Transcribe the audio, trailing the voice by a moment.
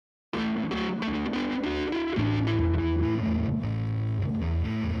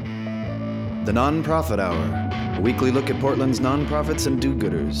The Nonprofit Hour, a weekly look at Portland's nonprofits and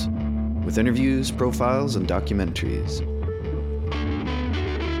do-gooders, with interviews, profiles, and documentaries.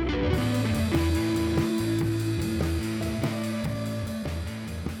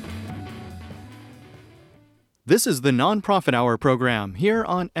 This is the Nonprofit Hour program here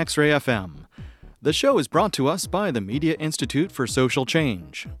on X-Ray FM. The show is brought to us by the Media Institute for Social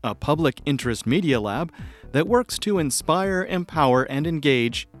Change, a public interest media lab that works to inspire, empower, and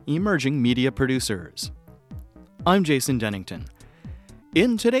engage emerging media producers. I'm Jason Dennington.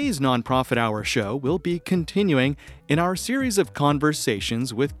 In today's Nonprofit Hour show, we'll be continuing in our series of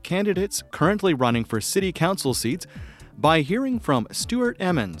conversations with candidates currently running for city council seats by hearing from Stuart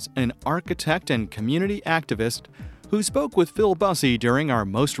Emmons, an architect and community activist who spoke with Phil Bussey during our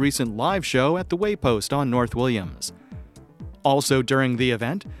most recent live show at the Waypost on North Williams. Also during the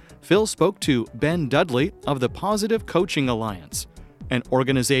event, Phil spoke to Ben Dudley of the Positive Coaching Alliance, an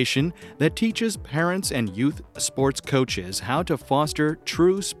organization that teaches parents and youth sports coaches how to foster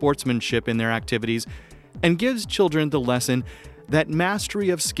true sportsmanship in their activities and gives children the lesson that mastery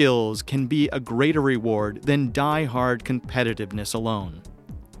of skills can be a greater reward than die-hard competitiveness alone.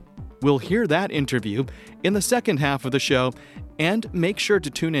 We'll hear that interview in the second half of the show, and make sure to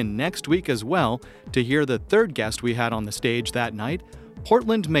tune in next week as well to hear the third guest we had on the stage that night,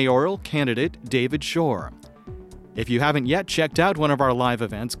 Portland mayoral candidate David Shore. If you haven't yet checked out one of our live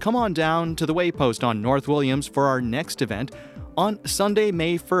events, come on down to the Waypost on North Williams for our next event on Sunday,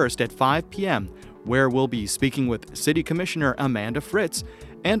 May 1st at 5 p.m., where we'll be speaking with City Commissioner Amanda Fritz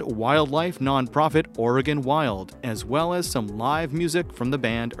and wildlife nonprofit Oregon Wild, as well as some live music from the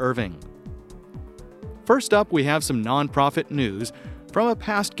band Irving. First up, we have some nonprofit news from a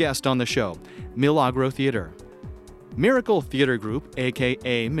past guest on the show, Milagro Theater. Miracle Theater Group,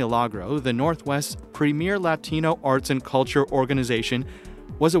 aka Milagro, the Northwest's premier Latino arts and culture organization,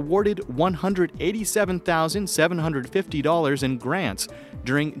 was awarded $187,750 in grants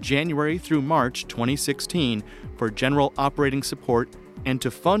during January through March 2016 for general operating support and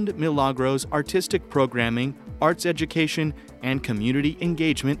to fund Milagro's artistic programming, arts education, and community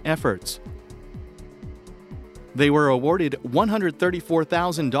engagement efforts. They were awarded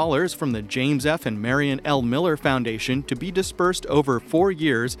 $134,000 from the James F. and Marion L. Miller Foundation to be dispersed over 4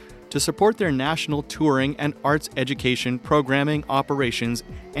 years to support their national touring and arts education programming operations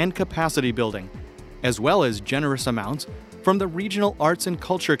and capacity building, as well as generous amounts from the Regional Arts and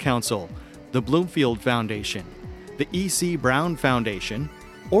Culture Council, the Bloomfield Foundation, the E.C. Brown Foundation,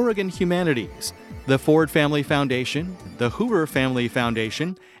 Oregon Humanities, the Ford Family Foundation, the Hoover Family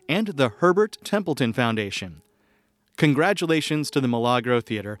Foundation, and the Herbert Templeton Foundation. Congratulations to the Milagro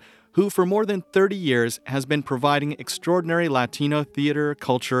Theater, who for more than 30 years has been providing extraordinary Latino theater,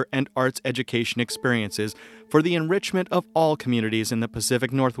 culture, and arts education experiences for the enrichment of all communities in the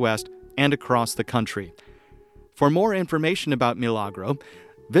Pacific Northwest and across the country. For more information about Milagro,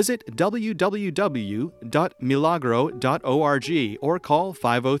 visit www.milagro.org or call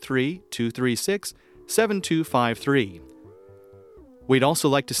 503-236-7253. We'd also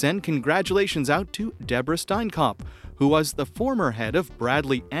like to send congratulations out to Deborah Steinkopf, who was the former head of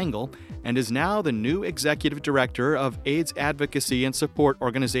Bradley Angle and is now the new executive director of AIDS advocacy and support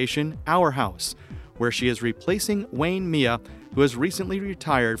organization Our House, where she is replacing Wayne Mia, who has recently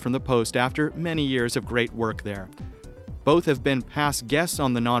retired from the post after many years of great work there. Both have been past guests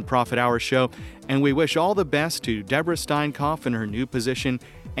on the Nonprofit Hour show, and we wish all the best to Deborah Steinkopf in her new position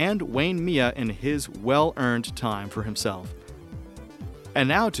and Wayne Mia in his well-earned time for himself. And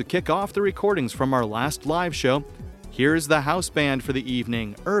now to kick off the recordings from our last live show, here's the house band for the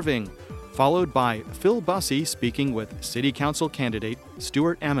evening, Irving, followed by Phil Bussey speaking with City Council candidate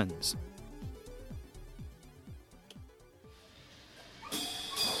Stuart Emmons.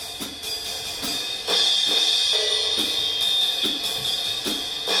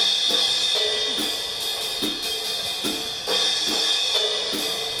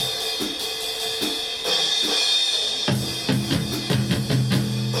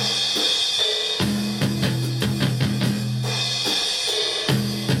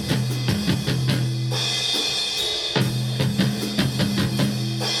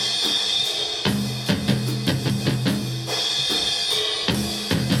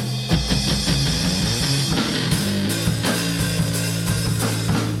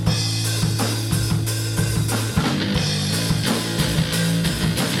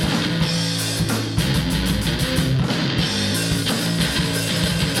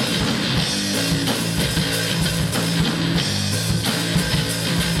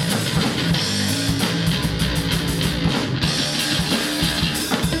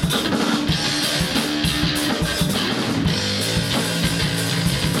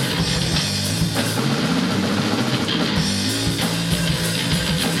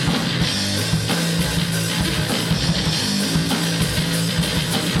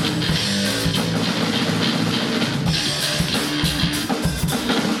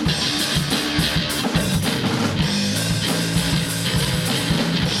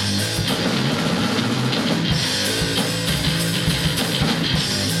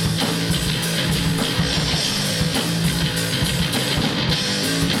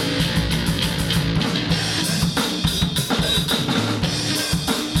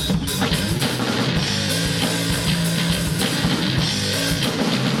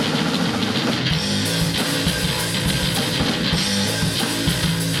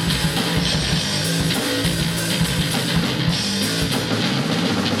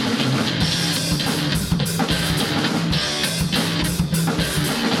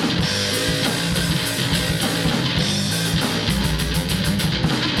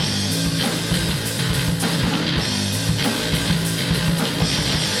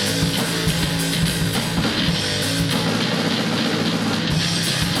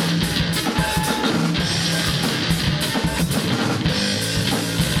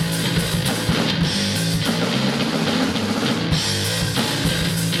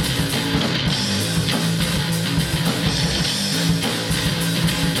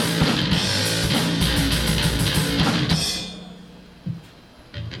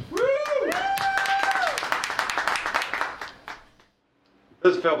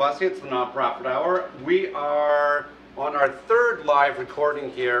 Phil Bussey. It's the Nonprofit Hour. We are on our third live recording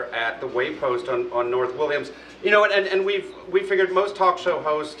here at the Waypost on North Williams. You know, and we figured most talk show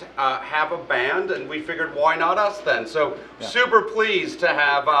hosts have a band, and we figured why not us then? So super pleased to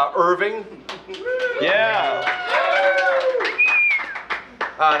have Irving. Yeah.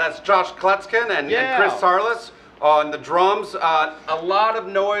 That's Josh Klutzkin and Chris Sarlis on the drums. A lot of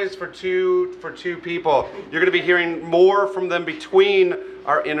noise for two people. You're going to be hearing more from them between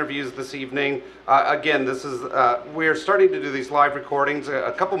our interviews this evening. Again, this is we're starting to do these live recordings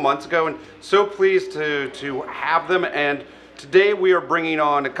a couple months ago, and so pleased to have them. And today we are bringing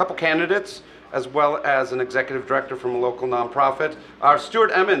on a couple candidates as well as an executive director from a local nonprofit.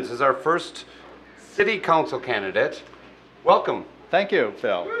 Stuart Emmons is our first city council candidate. Welcome. Thank you,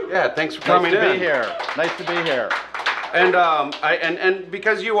 Phil. Yeah, thanks for coming in. Nice to be here. Nice to be here. And and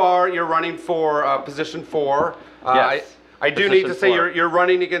because you're running for position 4. Yes. I do Position need to say 4. you're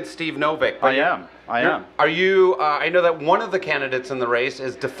running against Steve Novick. I am. Are you? I know that one of the candidates in the race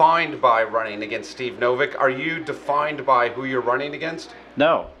is defined by running against Steve Novick. Are you defined by who you're running against?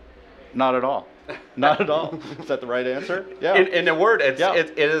 No, not at all. Not at all. Is that the right answer? Yeah. In a word, it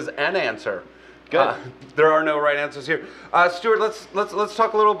is an answer. Good. There are no right answers here. Stuart, let's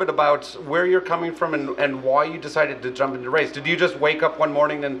talk a little bit about where you're coming from and why you decided to jump into the race. Did you just wake up one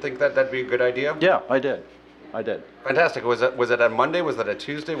morning and think that that'd be a good idea? Yeah, I did. Fantastic. Was it a Monday? Was it a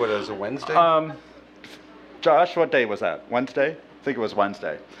Tuesday? Was it a Wednesday? Josh, what day was that? Wednesday? I think it was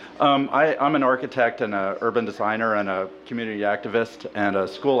Wednesday. I'm an architect and an urban designer and a community activist and a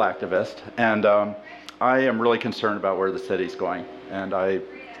school activist, and I am really concerned about where the city's going. And I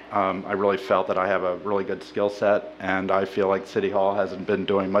really felt that I have a really good skill set, and I feel like City Hall hasn't been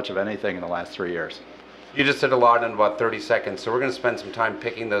doing much of anything in the last 3 years. You just did a lot in about 30 seconds, so we're going to spend some time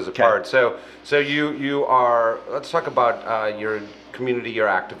picking those apart. So you are. Let's talk about your community, your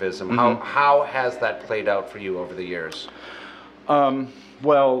activism. Mm-hmm. How has that played out for you over the years? I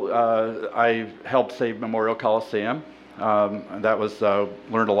helped save Memorial Coliseum. That was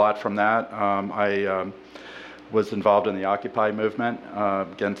learned a lot from that. I was involved in the Occupy movement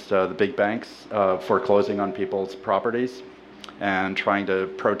against the big banks foreclosing on people's properties and trying to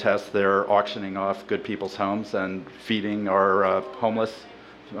protest their auctioning off good people's homes and feeding our homeless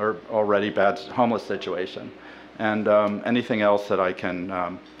or already bad homeless situation. And anything else that I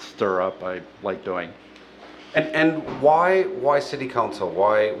can stir up, I like doing. And why city council?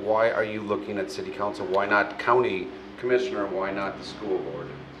 Why are you looking at city council? Why not county commissioner? Why not the school board?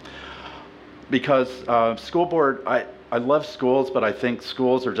 Because school board, I love schools, but I think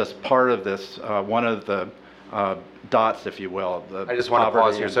schools are just part of this, one of the dots, if you will. I just want to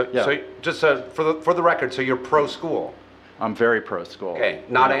pause here. So just for the record, so you're pro-school? I'm very pro-school. Okay,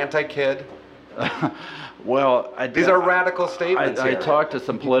 not anti-kid? Well, these are radical statements I talked to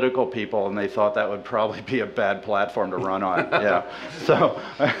some political people, and they thought that would probably be a bad platform to run on. Yeah.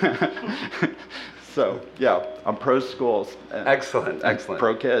 So yeah, I'm pro-schools. Excellent.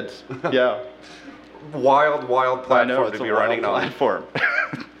 Pro-kids. Yeah. Wild platform to be running on. Platform.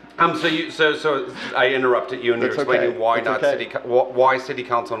 So I interrupted you, and you're explaining why city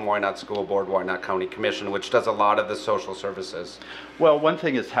council and why not school board, why not county commission, which does a lot of the social services. Well, one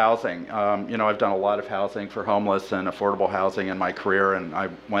thing is housing. I've done a lot of housing for homeless and affordable housing in my career, and I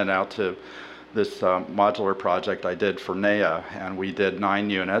went out to this modular project I did for NEA, and we did 9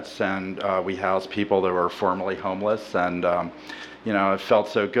 units, and we housed people that were formerly homeless, and it felt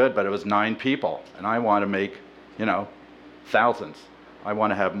so good, but it was 9 people, and I want to make, thousands. I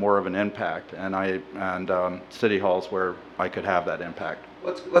want to have more of an impact, and City Hall's where I could have that impact.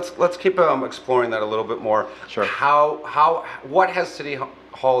 Let's keep exploring that a little bit more. Sure. What has City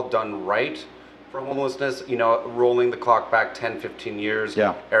Hall done right for homelessness? Rolling the clock back 10, 15 years.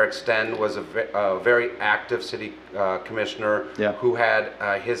 Yeah. Eric Sten was a very active city commissioner who had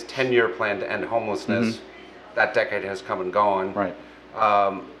his 10-year plan to end homelessness. Mm-hmm. That decade has come and gone. Right.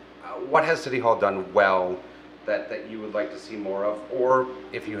 What has City Hall done well that you would like to see more of? Or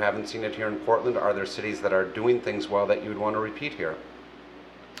if you haven't seen it here in Portland, are there cities that are doing things well that you would want to repeat here?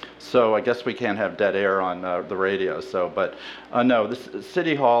 So I guess we can't have dead air on the radio. But no, this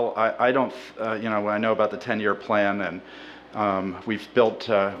City Hall. I don't. I know about the 10-year plan, and we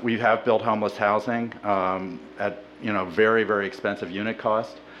have built homeless housing at very, very expensive unit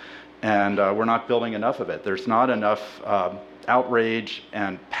cost, and we're not building enough of it. There's not enough outrage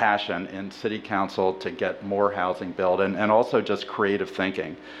and passion in City Council to get more housing built, and also just creative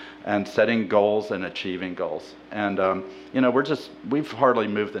thinking and setting goals and achieving goals. And we've hardly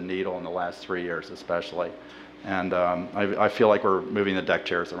moved the needle in the last 3 years especially. And I feel like we're moving the deck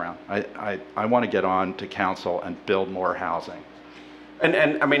chairs around. I want to get on to council and build more housing.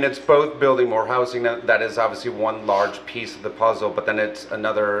 And I mean, it's both building more housing. That is obviously one large piece of the puzzle, but then it's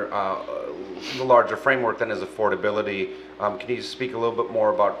another, the larger framework then is affordability. Can you speak a little bit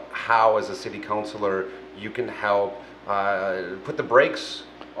more about how, as a city councilor, you can help put the brakes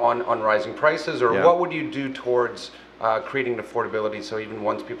on rising prices, or what would you do towards creating affordability so even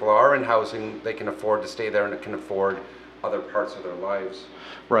once people are in housing, they can afford to stay there and can afford other parts of their lives?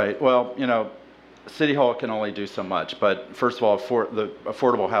 Right. Well, City Hall can only do so much, but first of all, the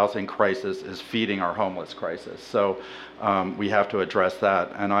affordable housing crisis is feeding our homeless crisis. So we have to address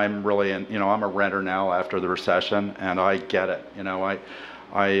that. And I'm really, I'm a renter now after the recession, and I get it.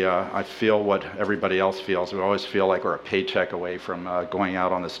 I feel what everybody else feels. We always feel like we're a paycheck away from going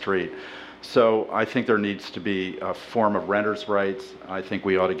out on the street. So I think there needs to be a form of renters' rights. I think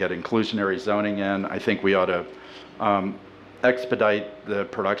we ought to get inclusionary zoning in. I think we ought to expedite the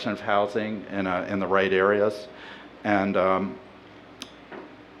production of housing in the right areas, and the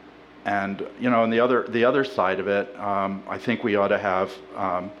other side of it, I think we ought to have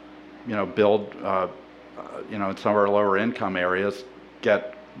build in some of our lower income areas,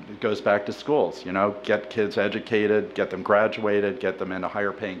 it goes back to schools, get kids educated, get them graduated, get them into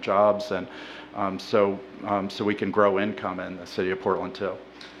higher paying jobs, and so we can grow income in the city of Portland too.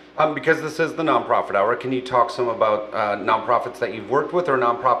 Because this is the nonprofit hour, can you talk some about nonprofits that you've worked with, or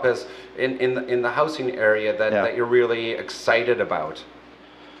nonprofits in the housing area that you're really excited about?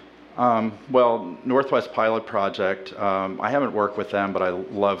 Well, Northwest Pilot Project, I haven't worked with them, but I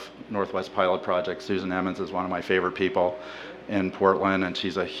love Northwest Pilot Project. Susan Emmons is one of my favorite people in Portland, and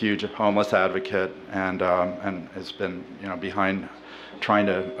she's a huge homeless advocate, and has been behind trying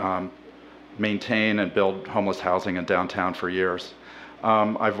to maintain and build homeless housing in downtown for years.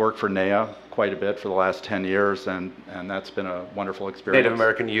 I've worked for NAIA quite a bit for the last 10 years, and that's been a wonderful experience. Native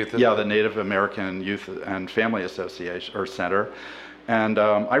American Youth? The Native American Youth and Family Association, or Center. And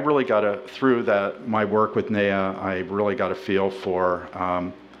I really through my work with NAIA, I really got a feel for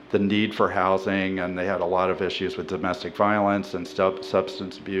the need for housing, and they had a lot of issues with domestic violence and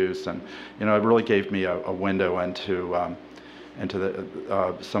substance abuse, and it really gave me a window into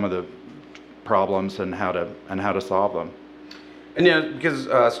some of the problems and how to solve them. And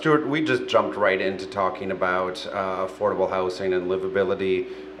because Stuart, we just jumped right into talking about affordable housing and livability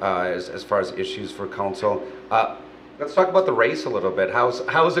as far as issues for council. Let's talk about the race a little bit.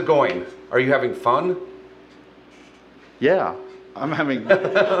 How's it going? Are you having fun? Yeah,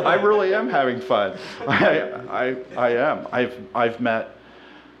 I really am having fun. I am. I've met.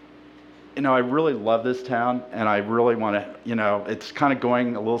 I really love this town, and I really want to, it's kind of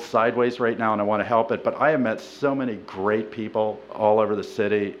going a little sideways right now, and I want to help it, but I have met so many great people all over the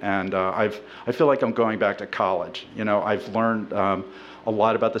city, and I feel like I'm going back to college. I've learned a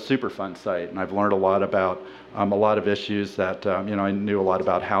lot about the Superfund site, and I've learned a lot about a lot of issues that, I knew a lot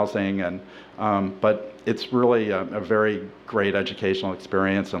about housing, and but it's really a very great educational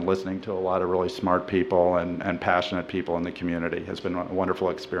experience, and listening to a lot of really smart people and passionate people in the community has been a wonderful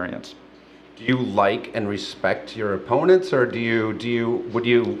experience. Do you like and respect your opponents, or would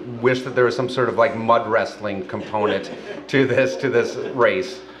you wish that there was some sort of like mud wrestling component to this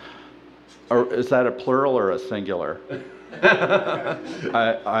race? Or is that a plural or a singular?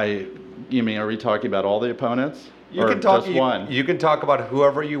 You mean, are we talking about all the opponents? Just one? You can talk about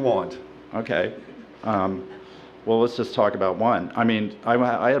whoever you want. Okay. Well, let's just talk about one. I mean,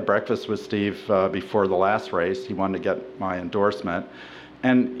 I had breakfast with Steve before the last race. He wanted to get my endorsement.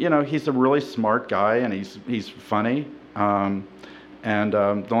 And, he's a really smart guy, and he's funny. And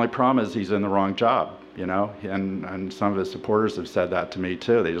the only problem is he's in the wrong job, and some of his supporters have said that to me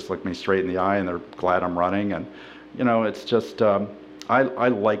too. They just look me straight in the eye, and they're glad I'm running. And, it's just, I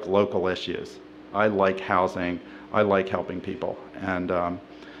like local issues. I like housing. I like helping people. And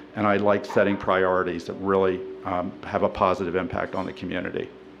I like setting priorities that really have a positive impact on the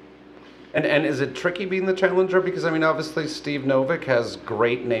community. And is it tricky being the challenger? Because, obviously Steve Novick has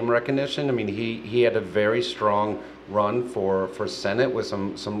great name recognition. He had a very strong run for Senate with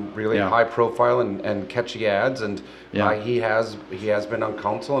some really high profile and catchy ads. And he has been on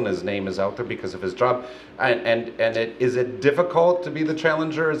council, and his name is out there because of his job. Is it difficult to be the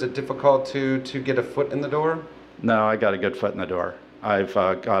challenger? Is it difficult to get a foot in the door? No, I got a good foot in the door. I've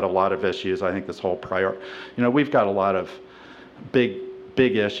got a lot of issues. I think this whole we've got a lot of big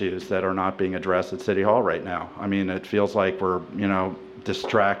issues that are not being addressed at City Hall right now. It feels like we're,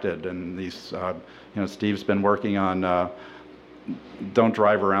 distracted, and these, Steve's been working on don't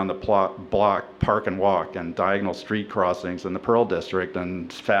drive around the block, park and walk, and diagonal street crossings in the Pearl District,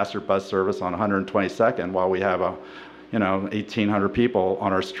 and faster bus service on 122nd, while we have 1,800 people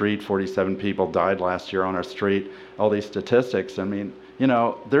on our street, 47 people died last year on our street, all these statistics. you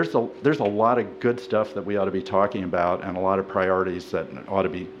know, there's a lot of good stuff that we ought to be talking about, and a lot of priorities that ought to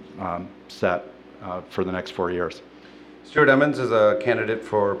be set for the next 4 years. Stuart Emmons is a candidate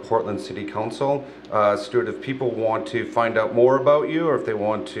for Portland City Council. Stuart, if people want to find out more about you, or if they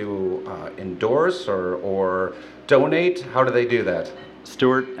want to endorse or donate, how do they do that?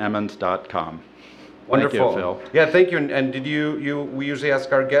 StuartEmmons.com. Wonderful. Thank you, Phil. Yeah, thank you. And did we usually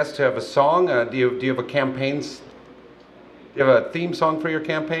ask our guests to have a song. Do you have a campaign? Do you have a theme song for your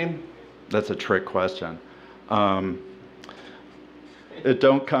campaign? That's a trick question. It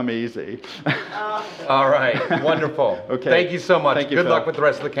don't come easy. All right, wonderful. Okay. Thank you so much. Thank you, Good Phil. luck with the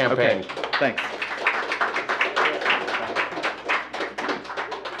rest of the campaign. Okay, thanks.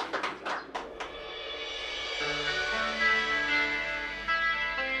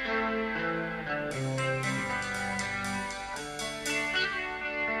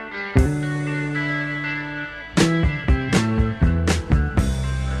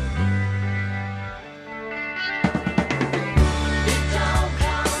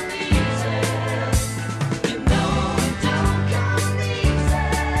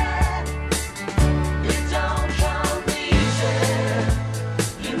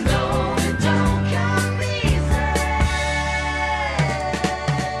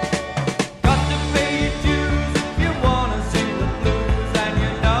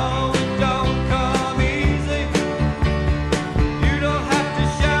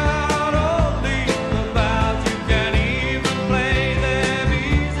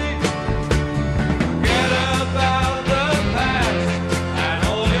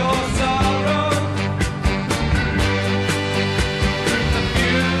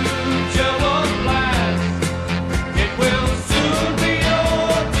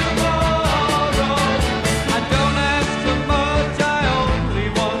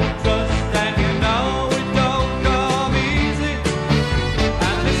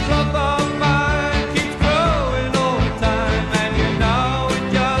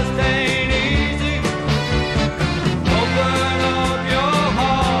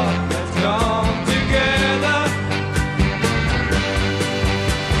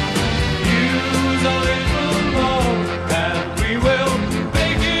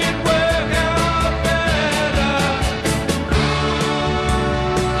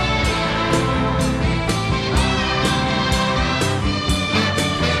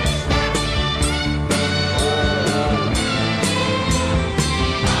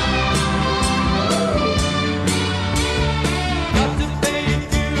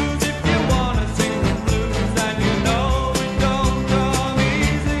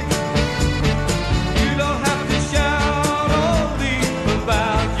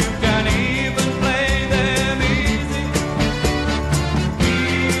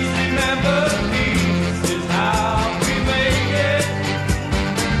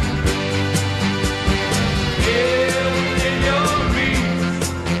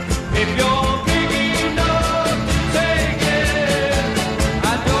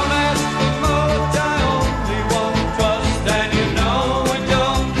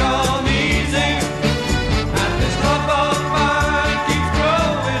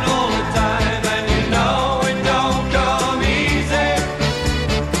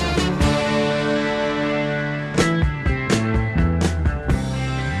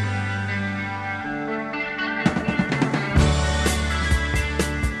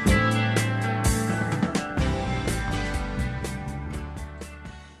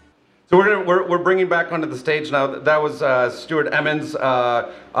 So we're bringing back onto the stage now. That was Stuart Emmons'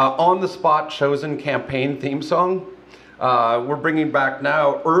 on-the-spot chosen campaign theme song. We're bringing back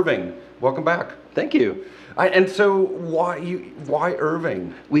now Irving. Welcome back. Thank you. And so why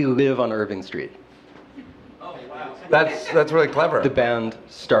Irving? We live on Irving Street. Oh wow. That's really clever. The band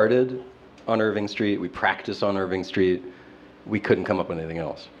started on Irving Street. We practice on Irving Street. We couldn't come up with anything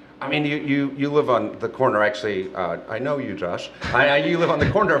else. I mean, you live on the corner, actually, I know you, Josh. You live on the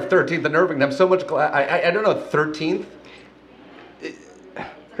corner of 13th and Irving. I'm so much glad, I don't know, 13th?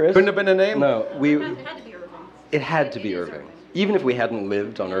 Chris? Couldn't have been a name? No, It had to be Irving. It had to be Irving. Even if we hadn't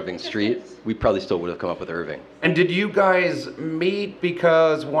lived on Irving Street, we probably still would have come up with Irving. And did you guys meet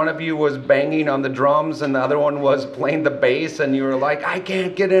because one of you was banging on the drums and the other one was playing the bass and you were like, I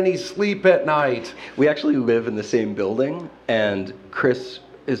can't get any sleep at night? We actually live in the same building, and Chris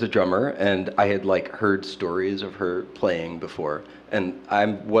is a drummer, and I had heard stories of her playing before, and I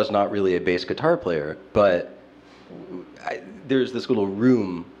was not really a bass guitar player, but there's this little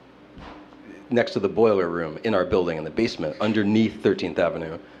room next to the boiler room in our building in the basement underneath 13th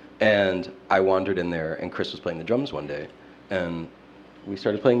Avenue, and I wandered in there, and Chris was playing the drums one day, and we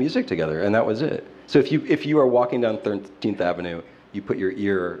started playing music together, and that was it. So if you are walking down 13th Avenue you put your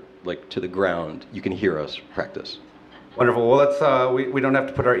ear like to the ground, you can hear us practice. Wonderful. Well, let's. We don't have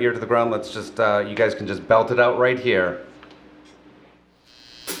to put our ear to the ground. Let's just. You guys can just belt it out right here.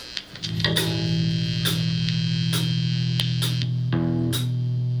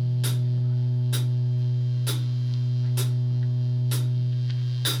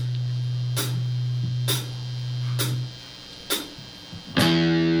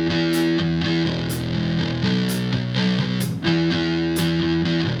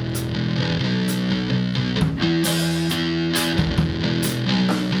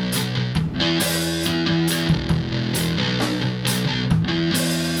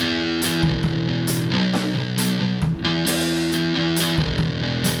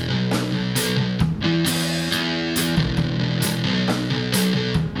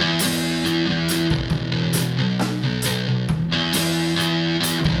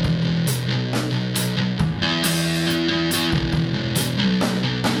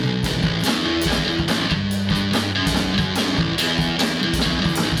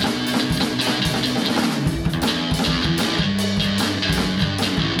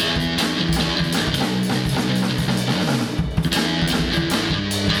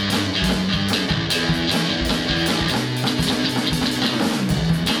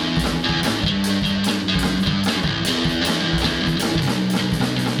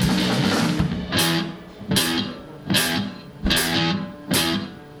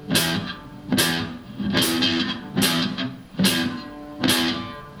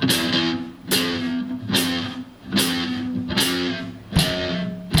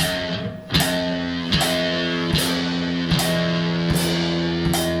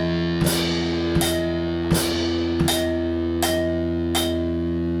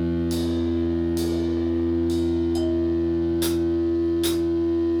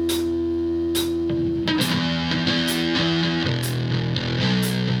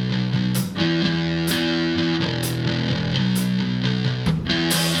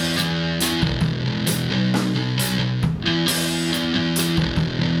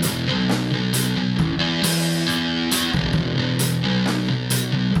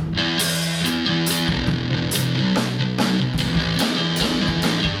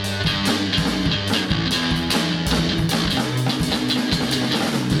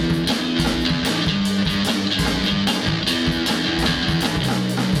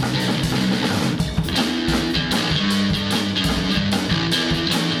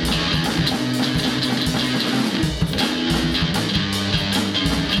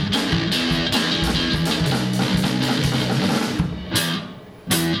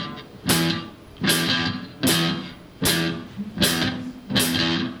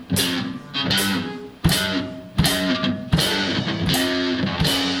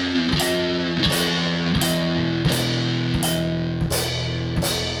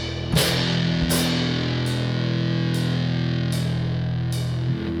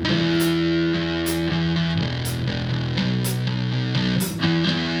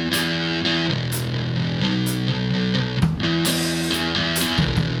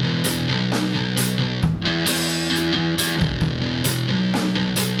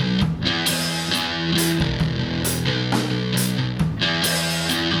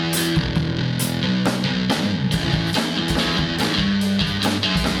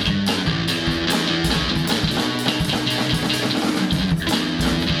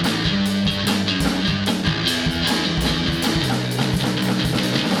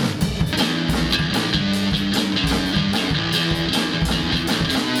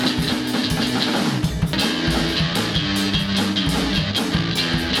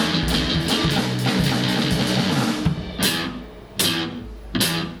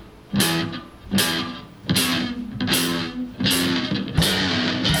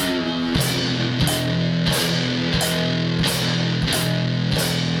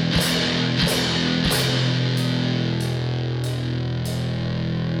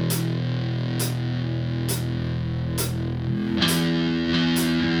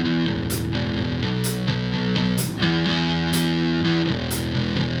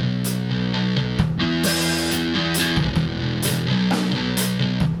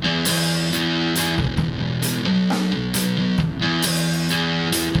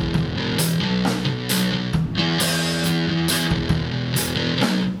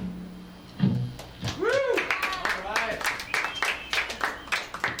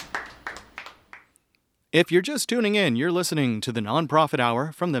 If you're just tuning in, you're listening to the Nonprofit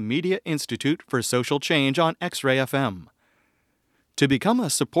Hour from the Media Institute for Social Change on X-Ray FM. To become a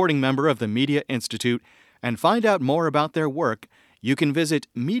supporting member of the Media Institute and find out more about their work, you can visit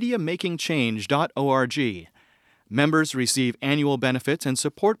MediaMakingChange.org. Members receive annual benefits and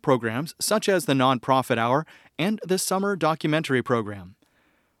support programs such as the Nonprofit Hour and the Summer Documentary Program.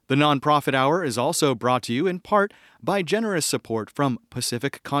 The Nonprofit Hour is also brought to you in part by generous support from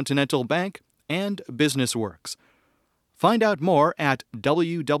Pacific Continental Bank and BusinessWorks. Find out more at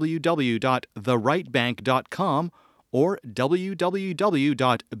www.therightbank.com or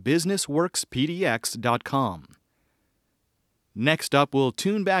www.businessworkspdx.com. Next up, we'll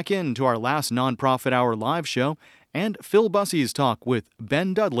tune back in to our last Nonprofit Hour live show and Phil Bussey's talk with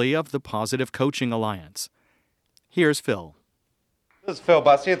Ben Dudley of the Positive Coaching Alliance. Here's Phil. This is Phil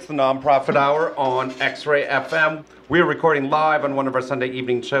Bussey. It's the Nonprofit Hour on X-Ray FM. We're recording live on one of our Sunday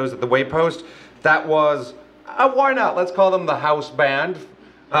evening shows at the Waypost. That was, why not? Let's call them the house band,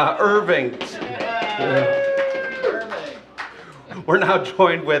 Irving. We're now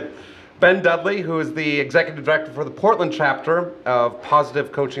joined with Ben Dudley, who is the Executive Director for the Portland chapter of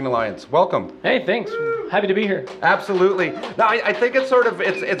Positive Coaching Alliance. Welcome. Hey, thanks. Happy to be here. Absolutely. Now, I think it's sort of,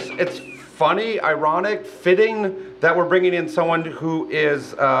 it's funny, ironic, fitting that we're bringing in someone who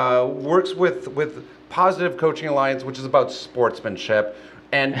is works with Positive Coaching Alliance, which is about sportsmanship.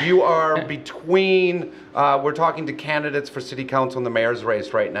 And you are between, we're talking to candidates for city council and the mayor's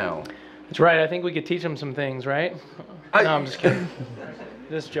race right now. That's right. I think we could teach them some things, right? No, I'm just kidding.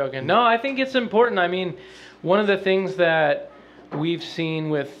 Just joking. No, I think it's important. I mean, one of the things that we've seen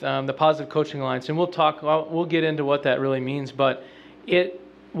with the Positive Coaching Alliance, and we'll get into what that really means, but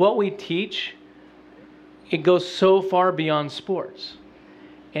what we teach, it goes so far beyond sports,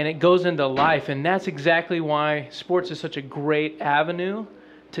 and it goes into life, and that's exactly why sports is such a great avenue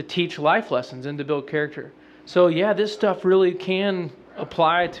to teach life lessons and to build character. So yeah, this stuff really can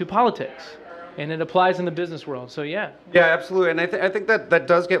apply to politics. And it applies in the business world, so yeah. Yeah, absolutely, and I think that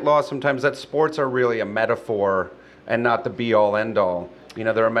does get lost sometimes, that sports are really a metaphor and not the be-all, end-all. You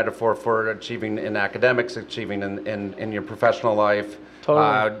know, they're a metaphor for achieving in academics, achieving in your professional life,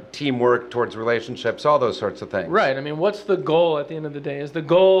 totally. Teamwork towards relationships, all those sorts of things. Right, I mean, what's the goal at the end of the day? Is the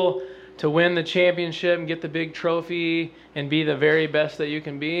goal to win the championship and get the big trophy and be the very best that you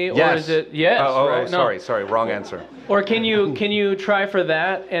can be? Yes. Or is it, yes, right? Sorry, wrong answer. Or can you try for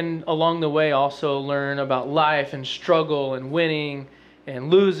that and along the way also learn about life and struggle and winning and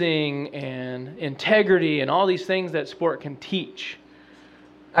losing and integrity and all these things that sport can teach?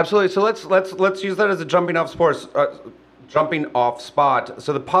 Absolutely. So let's use that as a jumping off spot.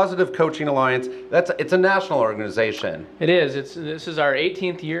 So the Positive Coaching Alliance, it's a national organization. It is. This is our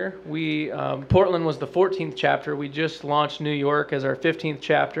 18th year. Portland was the 14th chapter. We just launched New York as our 15th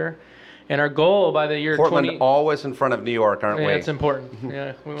chapter. And our goal by the year Portland always in front of New York, aren't we? Yeah, it's important.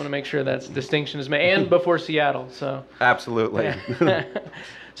 Yeah, we want to make sure that distinction is made, and before Seattle. So absolutely. Yeah.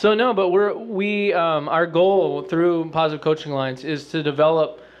 So no, but our goal through Positive Coaching Alliance is to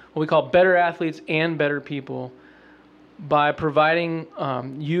develop what we call better athletes and better people by providing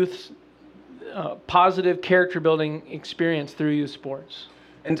youth positive character building experience through youth sports.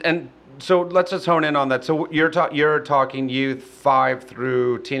 And so let's just hone in on that. So you're talking youth 5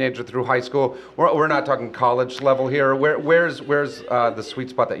 through teenager through high school. We're not talking college level here. Where's the sweet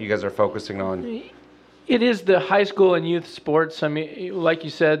spot that you guys are focusing on? It is the high school and youth sports. I mean, like you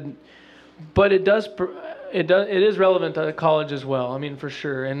said, but it is relevant to college as well. I mean, for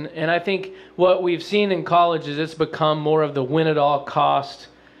sure. And I think what we've seen in college is it's become more of the win at all cost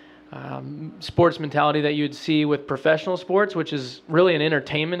sports mentality that you'd see with professional sports, which is really an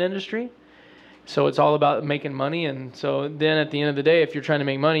entertainment industry. So it's all about making money. And so then at the end of the day, if you're trying to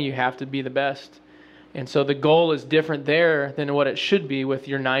make money, you have to be the best. And so the goal is different there than what it should be with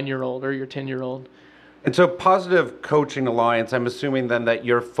your 9-year-old or your 10-year-old. And so Positive Coaching Alliance, I'm assuming then that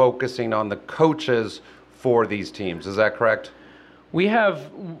you're focusing on the coaches for these teams. Is that correct? We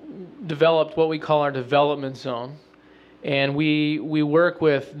have developed what we call our development zone. And we work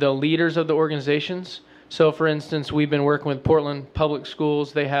with the leaders of the organizations. So, for instance, we've been working with Portland Public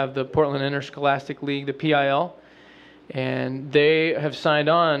Schools. They have the Portland Interscholastic League, the PIL. And they have signed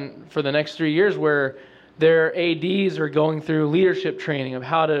on for the next 3 years where their ADs are going through leadership training of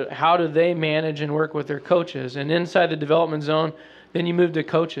how do they manage and work with their coaches. And inside the development zone, then you move to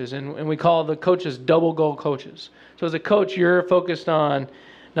coaches. And we call the coaches double goal coaches. So as a coach, you're focused on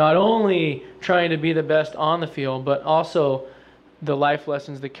not only trying to be the best on the field, but also the life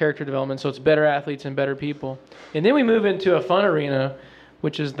lessons, the character development. So it's better athletes and better people. And then we move into a fun arena,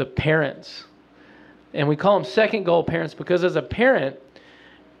 which is the parents. And we call them second goal parents because as a parent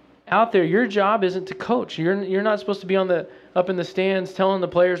out there, your job isn't to coach. You're not supposed to be up in the stands telling the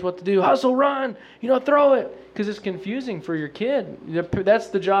players what to do. Hustle, run, throw it. Because it's confusing for your kid. That's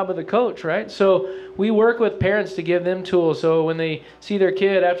the job of the coach, right? So we work with parents to give them tools. So when they see their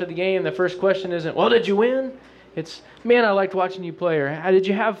kid after the game, the first question isn't, well, did you win? It's, man, I liked watching you play, or how did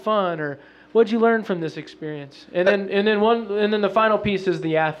you have fun, or what'd you learn from this experience? And then the final piece is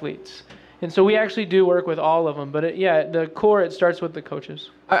the athletes. And so we actually do work with all of them, but the core, it starts with the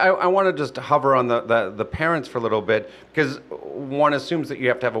coaches. I want to just hover on the parents for a little bit, because one assumes that you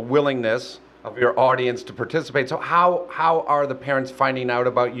have to have a willingness of your audience to participate. So how are the parents finding out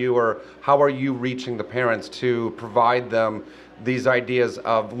about you, or how are you reaching the parents to provide them these ideas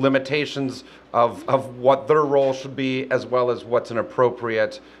of limitations of what their role should be, as well as what's an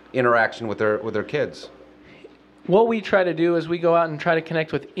appropriate interaction with their kids? What we try to do is we go out and try to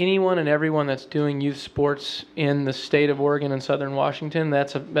connect with anyone and everyone that's doing youth sports in the state of Oregon and Southern Washington.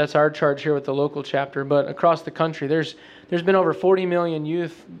 That's our charge here with the local chapter. But across the country, there's been over 40 million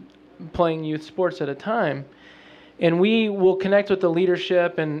youth playing youth sports at a time. And we will connect with the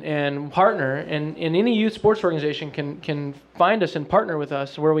leadership and partner. And any youth sports organization can find us and partner with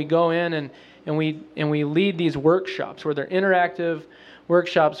us, where we go in and we lead these workshops where they're interactive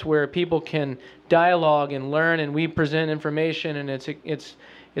workshops where people can dialogue and learn, and we present information, and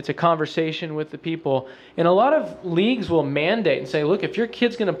it's a conversation with the people. And a lot of leagues will mandate and say, look, if your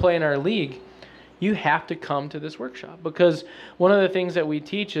kid's going to play in our league, you have to come to this workshop, because one of the things that we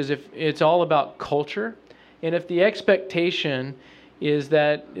teach is if it's all about culture, and if the expectation is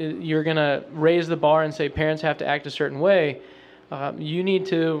that you're going to raise the bar and say parents have to act a certain way, you need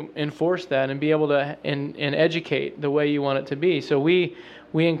to enforce that and be able to and educate the way you want it to be. So we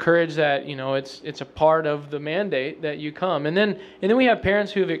encourage that. It's a part of the mandate that you come. And then we have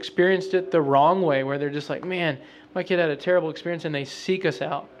parents who've experienced it the wrong way, where they're just like, man, my kid had a terrible experience, and they seek us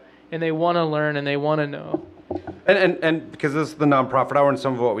out and they want to learn and they want to know. And because this is the Nonprofit Hour, and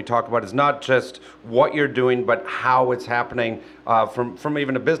some of what we talk about is not just what you're doing, but how it's happening from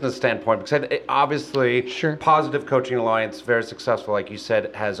even a business standpoint. Because obviously, Sure. Positive Coaching Alliance, very successful, like you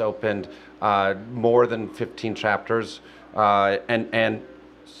said, has opened more than 15 chapters, and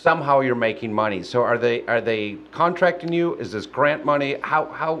somehow you're making money. So are they contracting you? Is this grant money?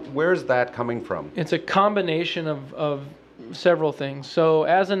 Where's that coming from? It's a combination of several things. So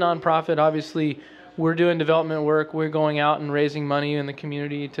as a nonprofit, obviously, we're doing development work. We're going out and raising money in the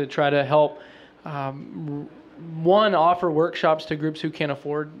community to try to help, offer workshops to groups who can't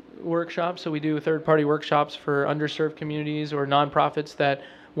afford workshops. So we do third-party workshops for underserved communities or nonprofits that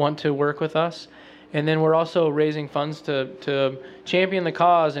want to work with us. And then we're also raising funds to champion the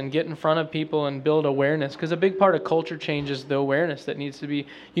cause and get in front of people and build awareness. Because a big part of culture change is the awareness that needs to be.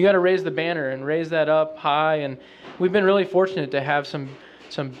 You got to raise the banner and raise that up high. And we've been really fortunate to have some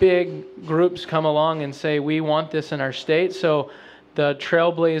big groups come along and say, we want this in our state. So the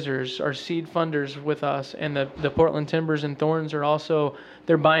Trailblazers are seed funders with us, and the Portland Timbers and Thorns are also,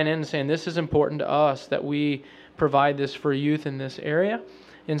 they're buying in and saying, this is important to us that we provide this for youth in this area.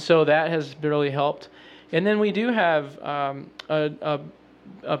 And so that has really helped. And then we do have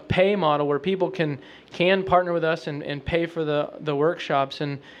a pay model where people can partner with us and pay for the workshops.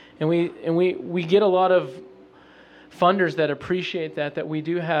 And we get a lot of funders that appreciate that we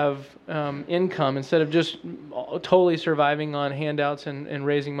do have income instead of just totally surviving on handouts and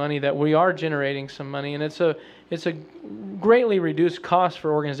raising money, that we are generating some money. And it's a greatly reduced cost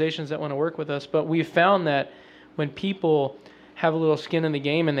for organizations that want to work with us. But we found that when people have a little skin in the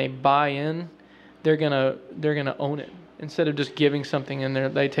game and they buy in, they're gonna own it instead of just giving something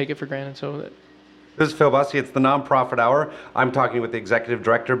and they take it for granted. So this is Phil Bussey. It's the Nonprofit Hour. I'm talking with the Executive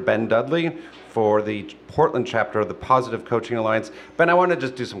Director, Ben Dudley, for the Portland chapter of the Positive Coaching Alliance. Ben, I want to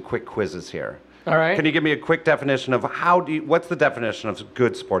just do some quick quizzes here. All right. Can you give me a quick definition of what's the definition of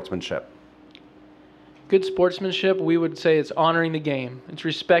good sportsmanship? Good sportsmanship, we would say it's honoring the game. It's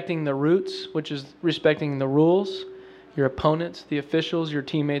respecting the roots, which is respecting the rules, your opponents, the officials, your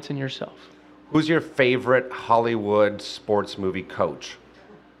teammates, and yourself. Who's your favorite Hollywood sports movie coach?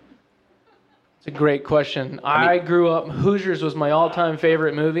 It's a great question. I grew up, Hoosiers was my all-time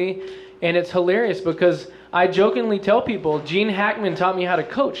favorite movie, and it's hilarious because I jokingly tell people, Gene Hackman taught me how to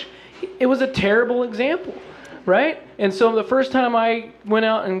coach. It was a terrible example, right? And so the first time I went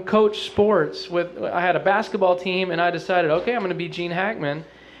out and coached sports, I had a basketball team, and I decided, okay, I'm going to be Gene Hackman.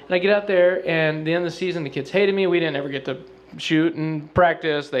 And I get out there, and at the end of the season, the kids hated me. We didn't ever get to shoot and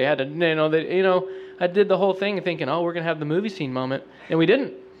practice. They had to, I did the whole thing thinking, oh, we're going to have the movie scene moment, and we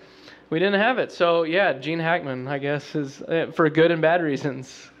didn't. We didn't have it. So, yeah, Gene Hackman, I guess, is for good and bad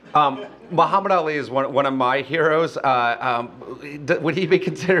reasons. Muhammad Ali is one of my heroes. Would he be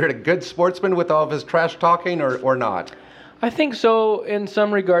considered a good sportsman with all of his trash talking or not? I think so in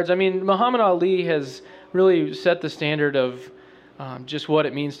some regards. I mean, Muhammad Ali has really set the standard of just what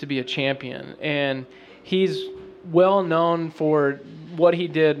it means to be a champion. And he's well known for what he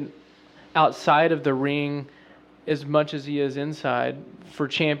did outside of the ring as much as he is inside for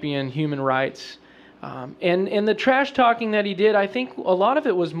champion human rights. And the trash talking that he did, I think a lot of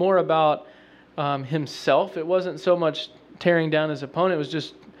it was more about himself. It wasn't so much tearing down his opponent. It was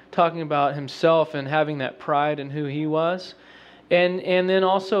just talking about himself and having that pride in who he was. And then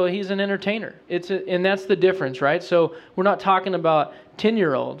also he's an entertainer. And that's the difference, right? So we're not talking about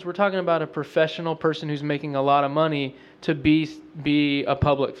 10-year-olds. We're talking about a professional person who's making a lot of money to be a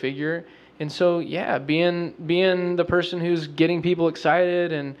public figure. And so, yeah, being the person who's getting people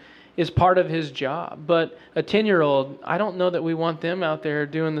excited and is part of his job. But a 10-year-old, I don't know that we want them out there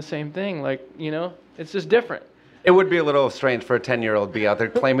doing the same thing. Like, it's just different. It would be a little strange for a 10-year-old to be out there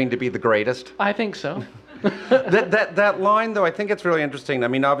claiming to be the greatest. I think so. That line, though, I think it's really interesting. I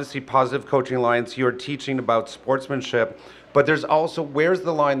mean, obviously, Positive Coaching Alliance, you're teaching about sportsmanship, but there's also, where's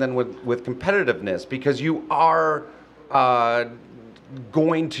the line then with competitiveness? Because you are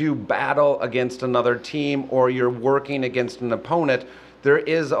going to battle against another team, or you're working against an opponent. There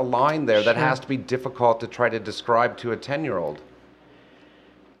is a line there that has to be difficult to try to describe to a 10-year-old.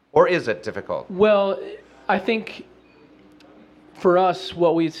 Or is it difficult? Well, I think for us,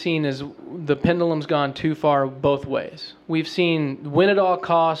 what we've seen is the pendulum's gone too far both ways. We've seen win at all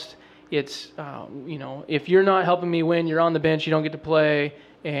cost. It's, if you're not helping me win, you're on the bench, you don't get to play.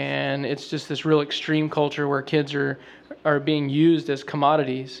 And it's just this real extreme culture where kids are being used as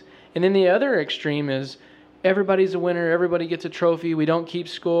commodities. And then the other extreme is everybody's a winner, everybody gets a trophy, we don't keep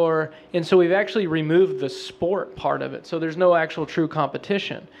score. And so we've actually removed the sport part of it. So there's no actual true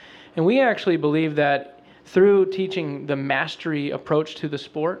competition. And we actually believe that through teaching the mastery approach to the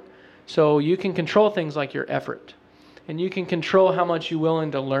sport, so you can control things like your effort. And you can control how much you're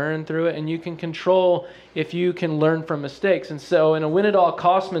willing to learn through it, and you can control if you can learn from mistakes. And so in a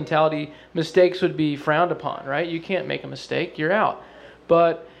win-at-all-cost mentality, mistakes would be frowned upon, right? You can't make a mistake, you're out.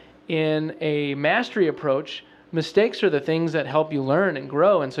 But in a mastery approach, mistakes are the things that help you learn and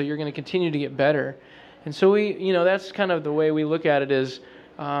grow, and so you're going to continue to get better. And so that's kind of the way we look at it is,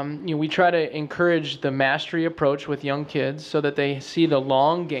 we try to encourage the mastery approach with young kids so that they see the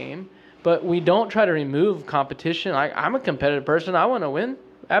long game. But we don't try to remove competition. I'm a competitive person. I want to win.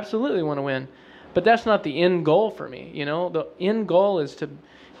 Absolutely want to win. But that's not the end goal for me. The end goal is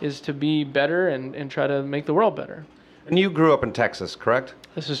to be better and try to make the world better. And you grew up in Texas, correct?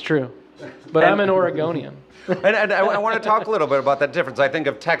 This is true. But I'm an Oregonian. And I want to talk a little bit about that difference. I think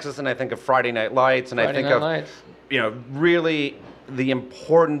of Texas and I think of Friday Night Lights, and I think of really the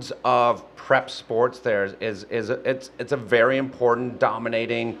importance of prep sports there is it's a very important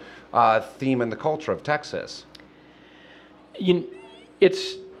dominating theme in the culture of Texas.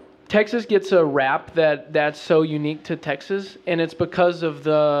 Texas gets a rap that's so unique to Texas, and it's because of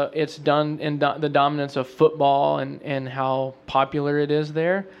it's done in the dominance of football and how popular it is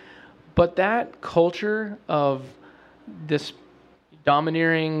there. But that culture of this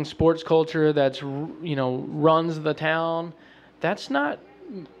domineering sports culture that's runs the town, that's not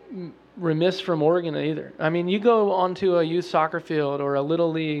remiss from Oregon either. I mean, you go onto a youth soccer field or a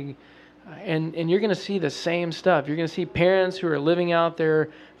little league, and you're going to see the same stuff. You're going to see parents who are living out their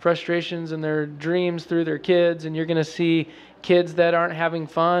frustrations and their dreams through their kids, and you're going to see kids that aren't having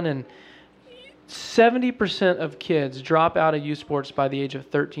fun. And 70% of kids drop out of youth sports by the age of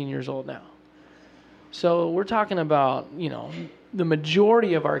 13 years old now. So we're talking about, the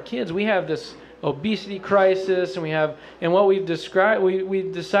majority of our kids. We have this obesity crisis, and what we've described, we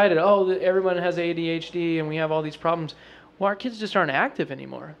decided, everyone has ADHD and we have all these problems. Well, our kids just aren't active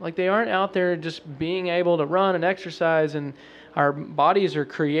anymore. Like, they aren't out there just being able to run and exercise, and our bodies are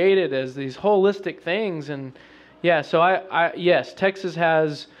created as these holistic things. And yeah, so yes, Texas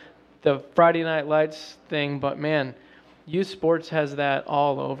has the Friday Night Lights thing, but man, youth sports has that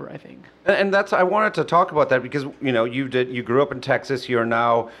all over, I think. And I wanted to talk about that because, you grew up in Texas, you're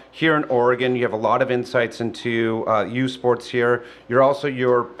now here in Oregon, you have a lot of insights into youth sports here.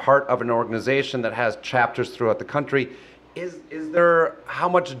 You're part of an organization that has chapters throughout the country. Is there, how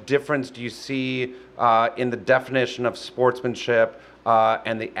much difference do you see in the definition of sportsmanship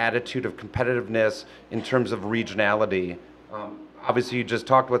and the attitude of competitiveness in terms of regionality? Obviously, you just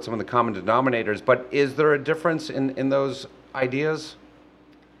talked about some of the common denominators, but is there a difference in those ideas?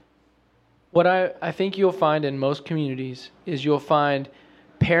 What I think you'll find in most communities is you'll find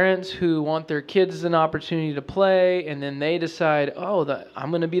parents who want their kids an opportunity to play, and then they decide, I'm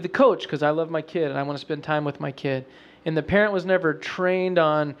going to be the coach because I love my kid and I want to spend time with my kid. And the parent was never trained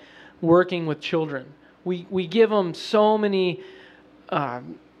on working with children. We give them so many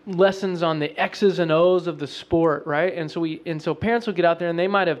lessons on the X's and O's of the sport, right? And so parents will get out there and they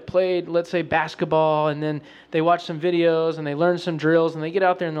might have played, let's say, basketball, and then they watch some videos and they learn some drills and they get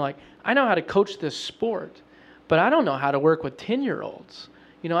out there and they're like, I know how to coach this sport. but I don't know how to work with 10-year-olds.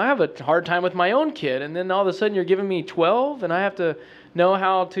 You know, I have a hard time with my own kid, and then all of a sudden you're giving me 12, and I have to know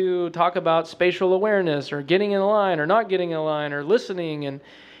how to talk about spatial awareness or getting in line or not getting in line or listening. And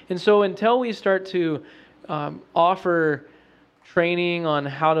so until we start to offer training on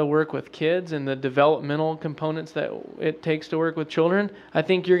how to work with kids and the developmental components that it takes to work with children, I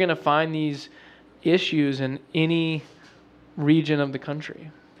think you're going to find these issues in any region of the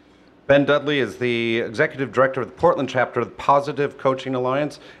country. Ben Dudley is the executive director of the Portland chapter of the Positive Coaching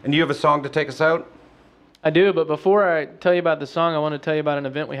Alliance, and you have a song to take us out? I do, but before I tell you about the song, I want to tell you about an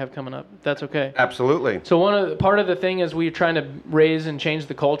event we have coming up, if that's okay. Absolutely. So part of the thing is we're trying to raise and change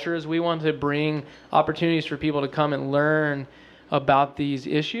the culture is we want to bring opportunities for people to come and learn about these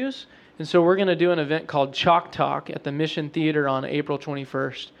issues. And so we're going to do an event called Chalk Talk at the Mission Theater on April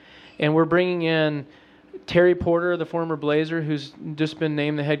 21st. And we're bringing in Terry Porter, the former Blazer, who's just been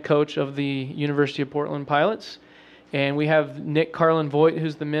named the head coach of the University of Portland Pilots. And we have Nick Carlin-Voigt,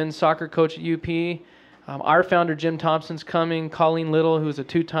 who's the men's soccer coach at UP. Our founder, Jim Thompson's coming. Colleen Little, who's a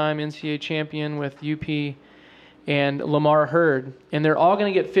two-time NCAA champion with UP. And Lamar Hurd. And they're all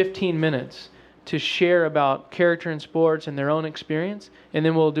going to get 15 minutes to share about character in sports and their own experience. And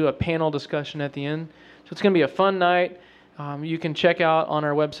then we'll do a panel discussion at the end. So it's going to be a fun night. You can check out on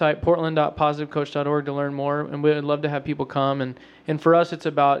our website, portland.positivecoach.org, to learn more. And we'd love to have people come. And for us, it's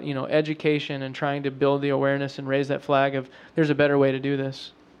about, you know, education and trying to build the awareness and raise that flag of there's a better way to do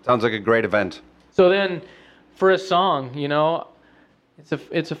this. Sounds like a great event. So then for a song, you know,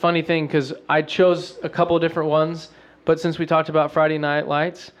 it's a funny thing because I chose a couple of different ones. But since we talked about Friday Night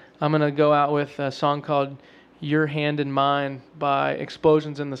Lights, I'm going to go out with a song called Your Hand in Mine by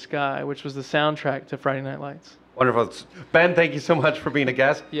Explosions in the Sky, which was the soundtrack to Friday Night Lights. Wonderful. Ben, thank you so much for being a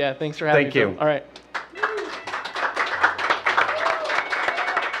guest. Yeah, thanks for having me. Thank you. All right.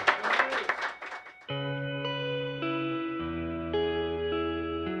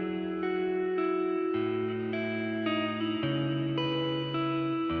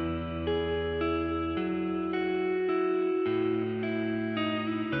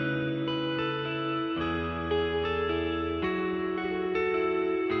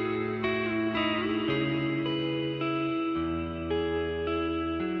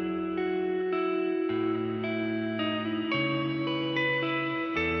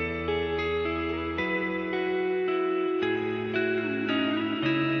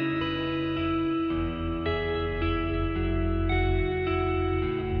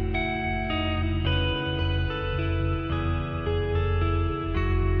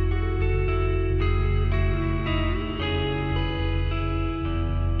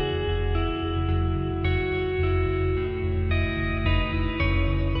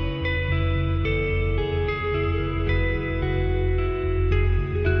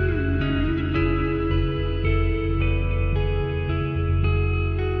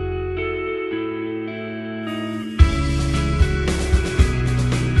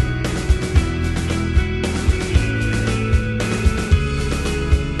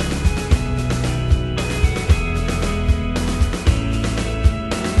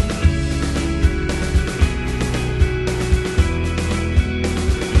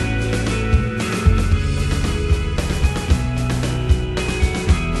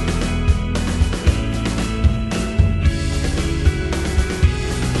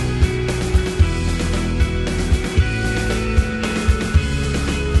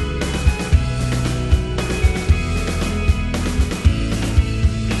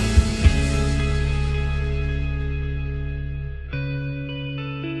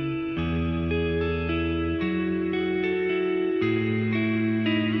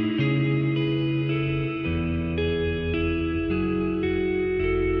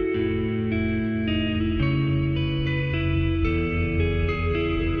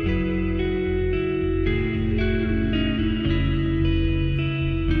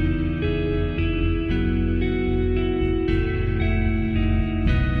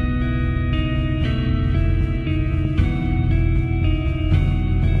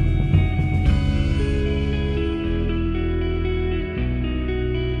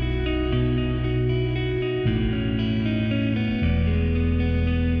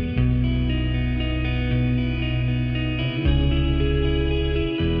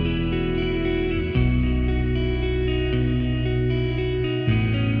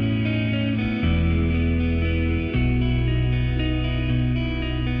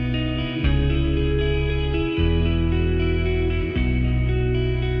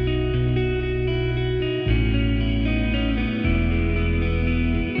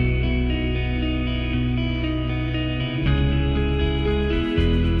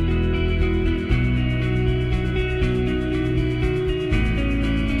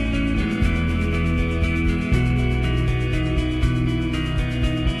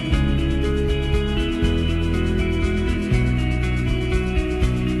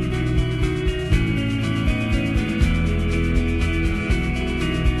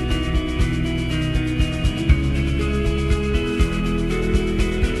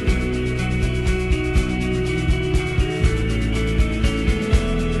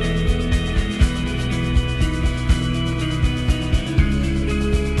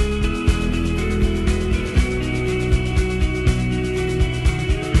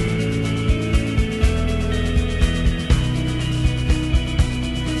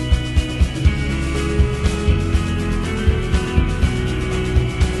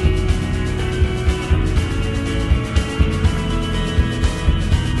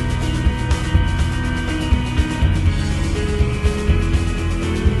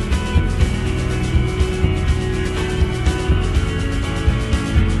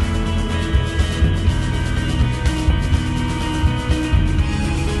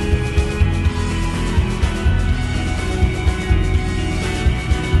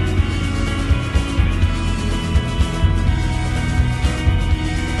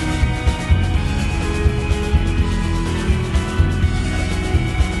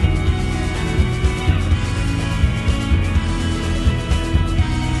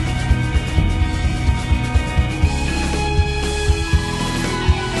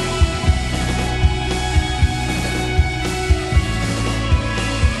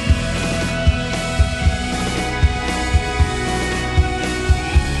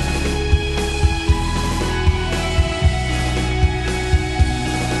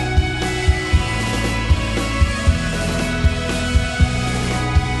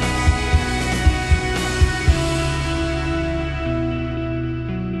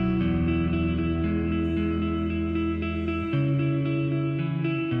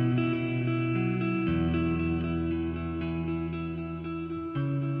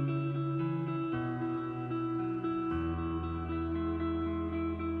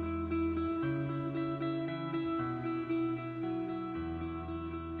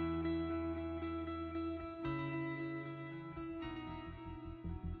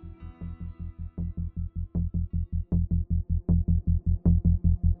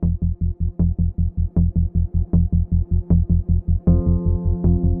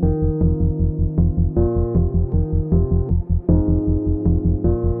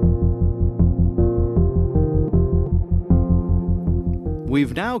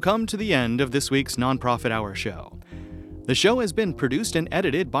 We've now come to the end of this week's Nonprofit Hour show. The show has been produced and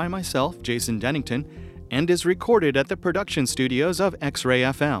edited by myself, Jason Dennington, and is recorded at the production studios of X-Ray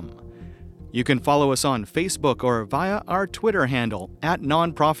FM. You can follow us on Facebook or via our Twitter handle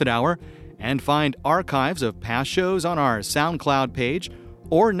 @NonprofitHour and find archives of past shows on our SoundCloud page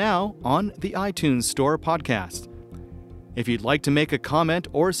or now on the iTunes Store podcast. If you'd like to make a comment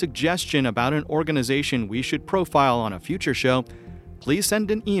or suggestion about an organization we should profile on a future show, please send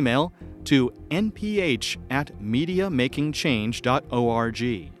an email to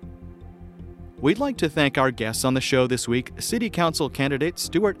nph@mediamakingchange.org. We'd like to thank our guests on the show this week, City Council candidate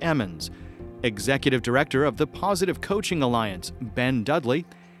Stuart Emmons, Executive Director of the Positive Coaching Alliance, Ben Dudley,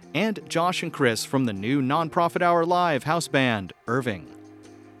 and Josh and Chris from the new Nonprofit Hour Live house band, Irving.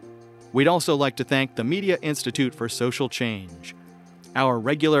 We'd also like to thank the Media Institute for Social Change, our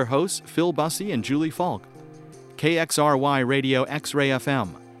regular hosts, Phil Bussey and Julie Falk, KXRY Radio X-Ray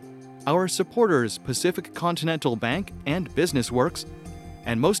FM, our supporters, Pacific Continental Bank and BusinessWorks,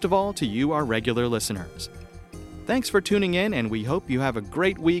 and most of all to you, our regular listeners. Thanks for tuning in, and we hope you have a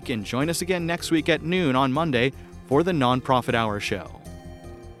great week and join us again next week at noon on Monday for the Nonprofit Hour Show.